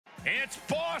It's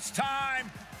boss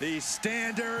time. The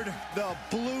standard, the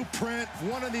blueprint,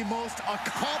 one of the most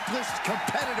accomplished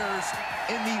competitors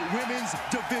in the women's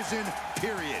division,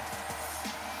 period.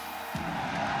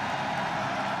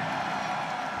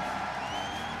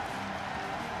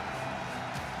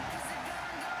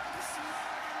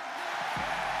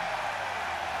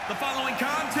 The following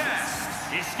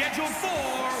contest is scheduled for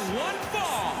one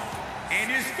fall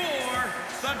and is for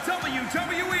the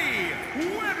WWE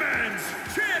Women's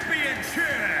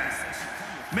Championship.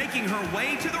 Making her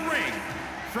way to the ring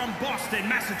from Boston,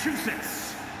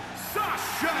 Massachusetts,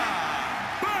 Sasha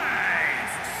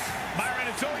Banks. Byron,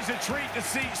 it's always a treat to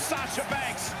see Sasha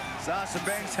Banks. Sasha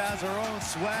Banks has her own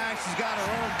swag, she's got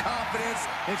her own confidence,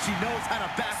 and she knows how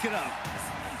to back it up.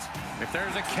 If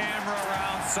there's a camera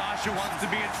around, Sasha wants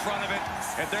to be in front of it.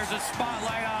 If there's a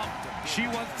spotlight out, she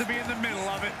wants to be in the middle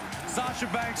of it. Sasha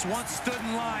Banks once stood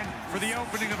in line for the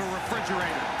opening of a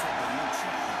refrigerator.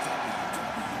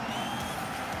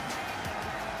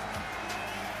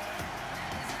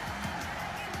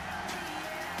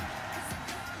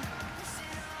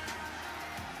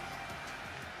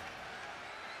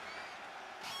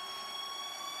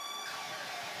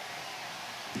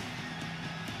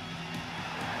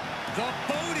 The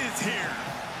boat is here,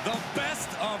 the best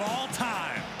of all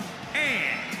time.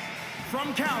 And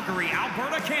from Calgary,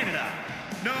 Alberta, Canada,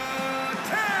 Natalya.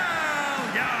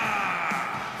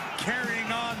 Carrying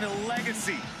on the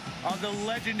legacy of the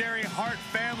legendary Hart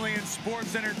family in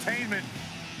sports entertainment,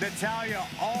 Natalya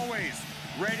always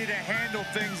ready to handle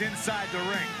things inside the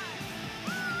ring.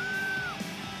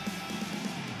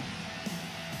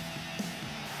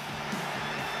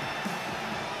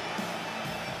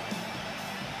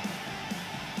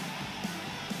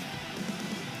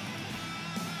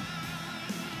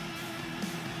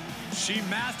 She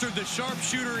mastered the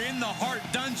sharpshooter in the Hart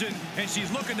dungeon, and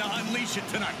she's looking to unleash it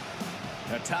tonight.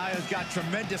 Natalya's got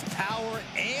tremendous power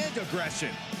and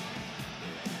aggression.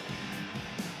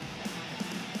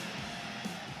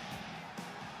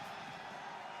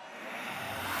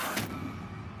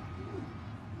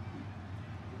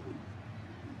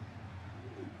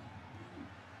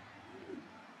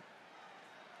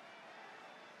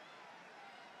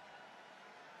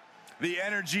 The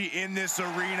energy in this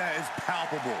arena is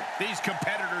palpable. These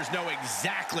competitors know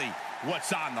exactly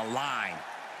what's on the line.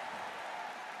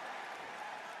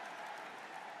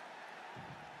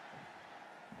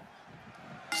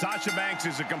 Sasha Banks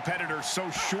is a competitor so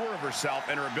sure of herself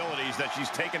and her abilities that she's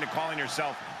taken to calling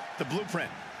herself the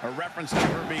Blueprint, a reference to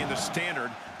her being the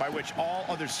standard by which all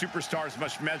other superstars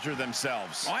must measure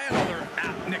themselves. I have other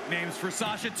apt nicknames for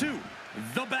Sasha, too.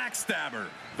 The Backstabber,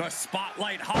 the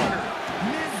Spotlight Hogger,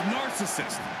 Ms.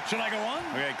 Narcissist. Should I go on?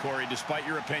 Okay, Corey, despite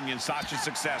your opinion, Sasha's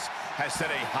success has set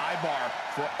a high bar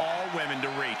for all women to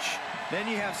reach. Then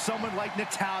you have someone like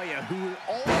Natalya, who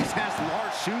always has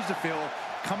large shoes to fill,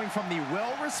 coming from the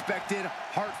well-respected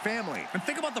Hart family. And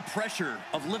think about the pressure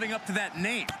of living up to that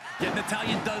name. Yet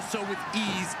Natalya does so with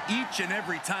ease each and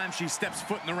every time she steps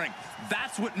foot in the ring.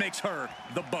 That's what makes her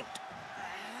the boat.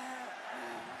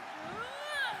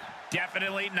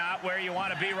 Definitely not where you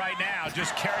want to be right now.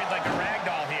 Just carried like a rag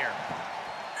doll here.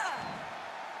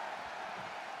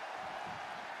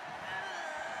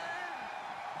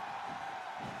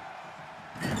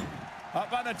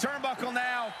 Up on the turnbuckle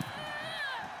now.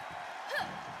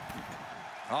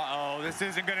 Uh-oh, this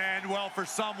isn't going to end well for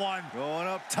someone. Going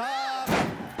up top.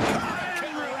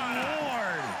 And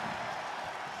reward.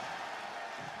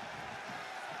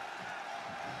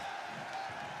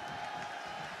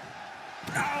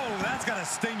 Oh, that's going to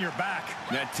sting your back.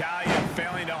 Natalya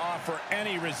failing to offer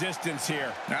any resistance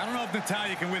here. I don't know if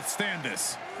Natalya can withstand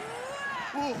this.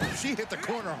 Ooh, she hit the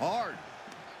corner hard.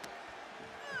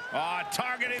 Oh,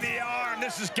 targeting the arm.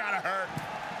 This has got to hurt.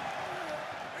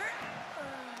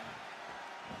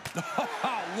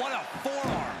 What a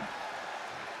forearm.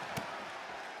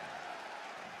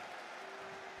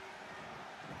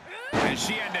 And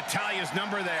she had Natalya's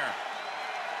number there.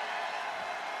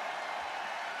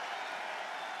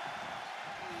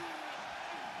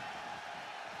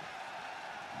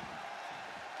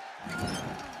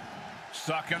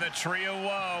 Stuck in the tree of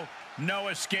woe. No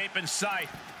escape in sight.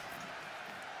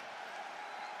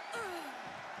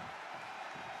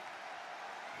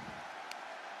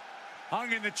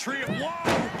 Hung in the tree of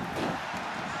woe.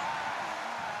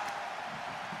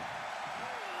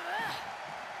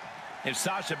 If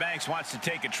Sasha Banks wants to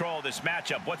take control of this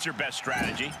matchup, what's her best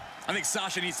strategy? I think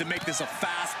Sasha needs to make this a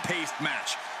fast-paced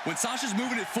match. When Sasha's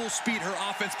moving at full speed, her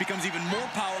offense becomes even more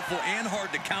powerful and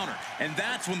hard to counter. And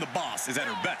that's when the boss is at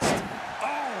her best.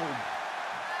 Oh!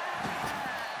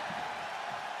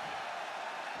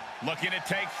 Looking to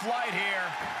take flight here.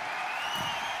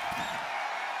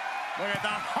 Look at the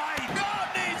height. Oh,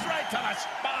 knees right to the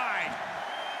spine.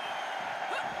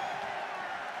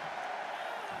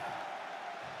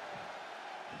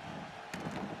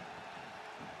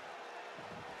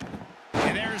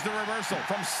 And there's the reversal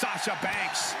from Sasha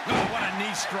Banks. Oh, what a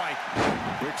knee strike.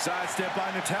 Quick side step by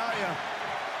Natalya.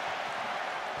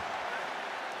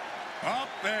 Up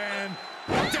and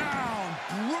down.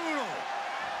 Brutal.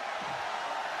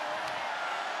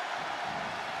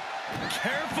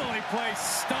 Carefully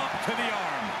placed stomp to the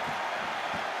arm.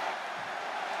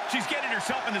 She's getting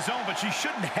herself in the zone, but she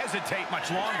shouldn't hesitate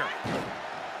much longer.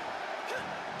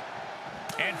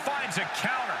 And finds a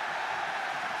counter.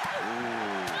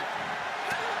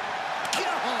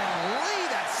 Golly,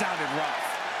 that sounded rough.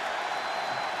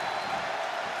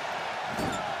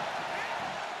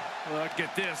 Look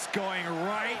at this, going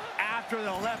right after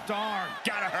the left arm.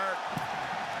 Gotta hurt.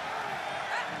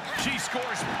 She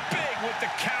scores big with the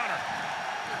counter.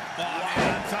 Oh,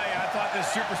 man, I'll tell you, I thought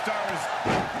this superstar was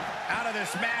out of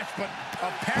this match, but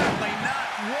apparently not.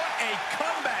 What a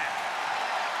comeback.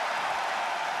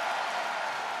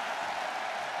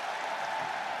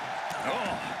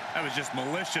 Oh, that was just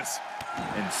malicious.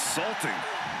 Insulting.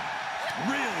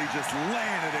 Really just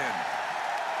laying it in.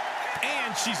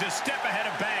 And she's a step ahead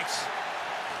of Banks.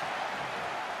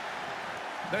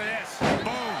 Look at this.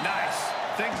 Boom. Nice.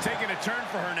 Things taking a turn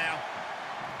for her now.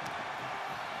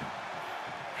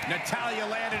 Natalya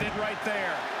landed it right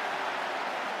there.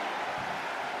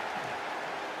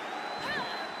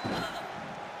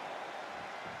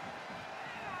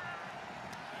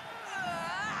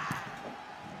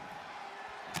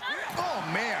 Oh,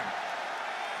 man.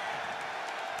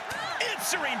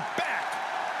 Answering back.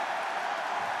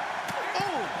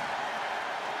 Oh.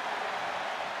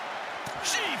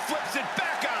 She flips it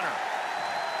back on her.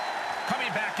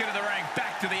 Coming back into the ring,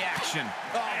 back to the action.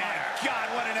 Oh, my God,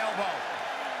 what an elbow.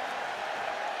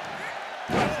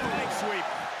 Leg sweep.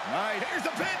 Nice. Here's the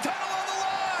pin, title on the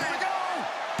line. Here we go.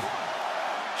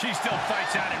 She still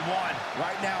fights out in one.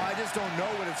 Right now, I just don't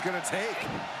know what it's going to take.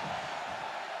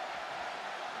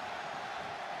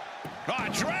 Oh,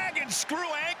 dragon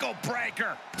screw ankle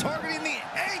breaker. Targeting the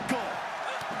ankle.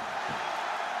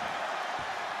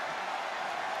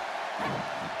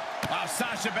 Oh,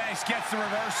 Sasha Banks gets the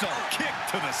reversal. Kick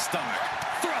to the stomach.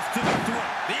 Thrust to the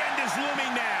throat. The end is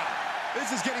looming now.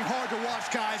 This is getting hard to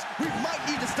watch, guys. We might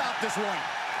need to stop this one.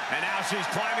 And now she's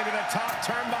climbing to the top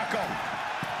turnbuckle.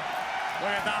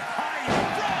 Look at the height.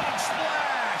 Frog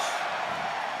splash.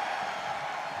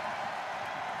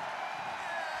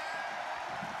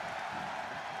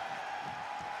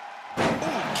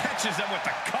 Ooh, catches him with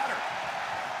the cutter.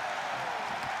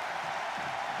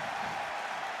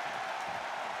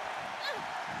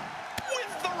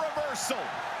 With the reversal.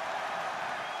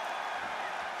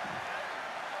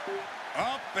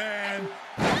 Up and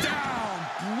down.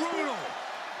 Brutal.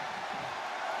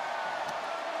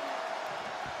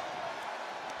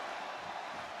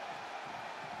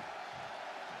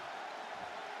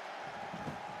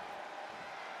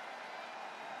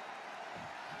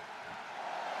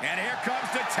 And here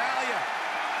comes Natalya.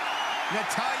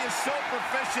 Natalya's so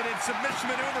proficient in submission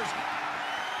maneuvers.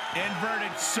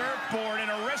 Inverted surfboard and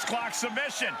a wrist lock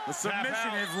submission. The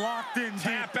submission is locked in deep.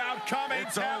 Tap out coming.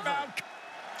 It's Tap over. out.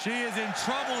 She is in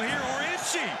trouble here, or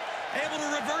is she? Able to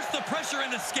reverse the pressure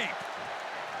and escape.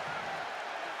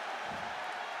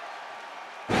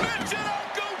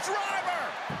 Uncle driver.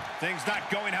 Things not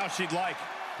going how she'd like.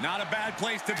 Not a bad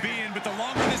place to be in, but the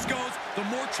longer this goes, the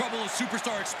more trouble a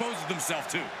superstar exposes themselves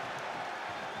to.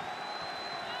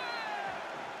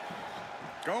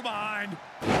 Go behind.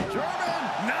 German.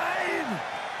 9.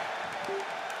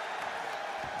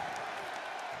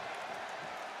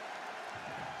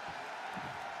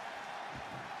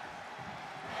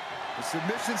 The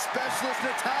submission specialist,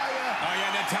 Natalya. Oh,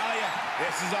 yeah, Natalya.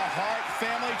 This is a Hart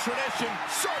family tradition.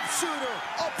 Sharpshooter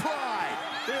applied.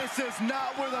 This is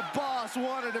not where the boss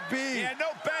wanted to be. Yeah,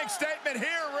 no bank statement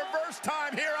here. Reverse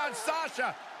time here on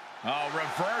Sasha. Oh,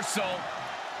 reversal.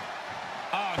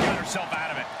 Oh, got herself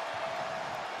out of it.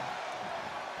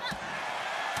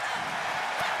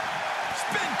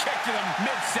 Spin kick to the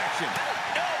midsection.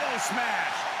 Elbow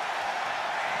smash.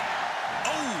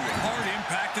 Oh, hard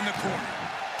impact in the corner.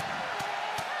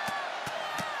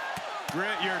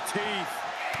 Grit your teeth.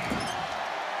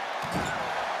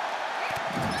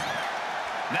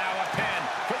 Now a pin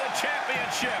for the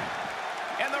championship.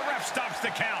 And the ref stops the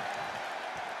count.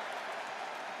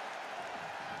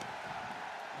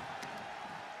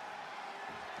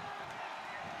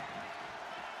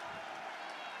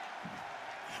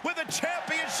 With the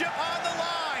championship on the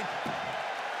line.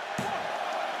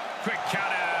 Quick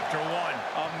count out after one.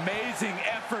 Amazing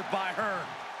effort by her.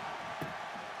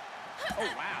 Oh,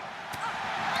 wow.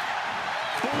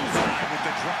 Bullseye with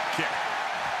the drop kick.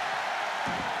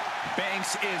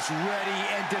 Banks is ready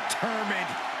and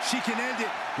determined. She can end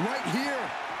it right here.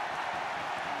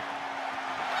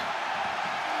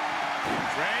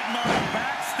 Trademark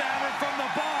backstabber from the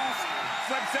boss.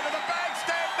 Flips into the bank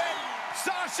statement.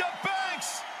 Sasha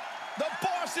Banks. The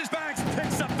boss is back.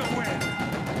 Picks up the win.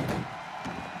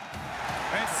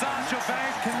 And Sasha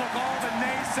Banks can look all the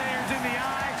naysayers in the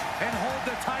eye and hold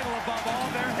the title above all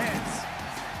their heads.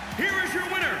 Here is your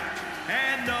winner,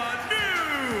 and the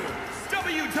new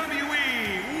WWE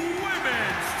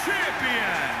Women's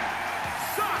Champion,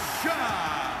 Sasha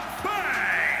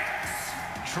Banks.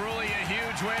 Truly a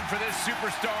huge win for this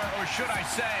superstar, or should I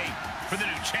say, for the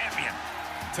new champion.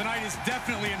 Tonight is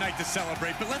definitely a night to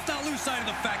celebrate, but let's not lose sight of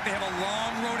the fact they have a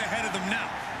long road ahead of them now.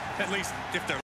 At least if they're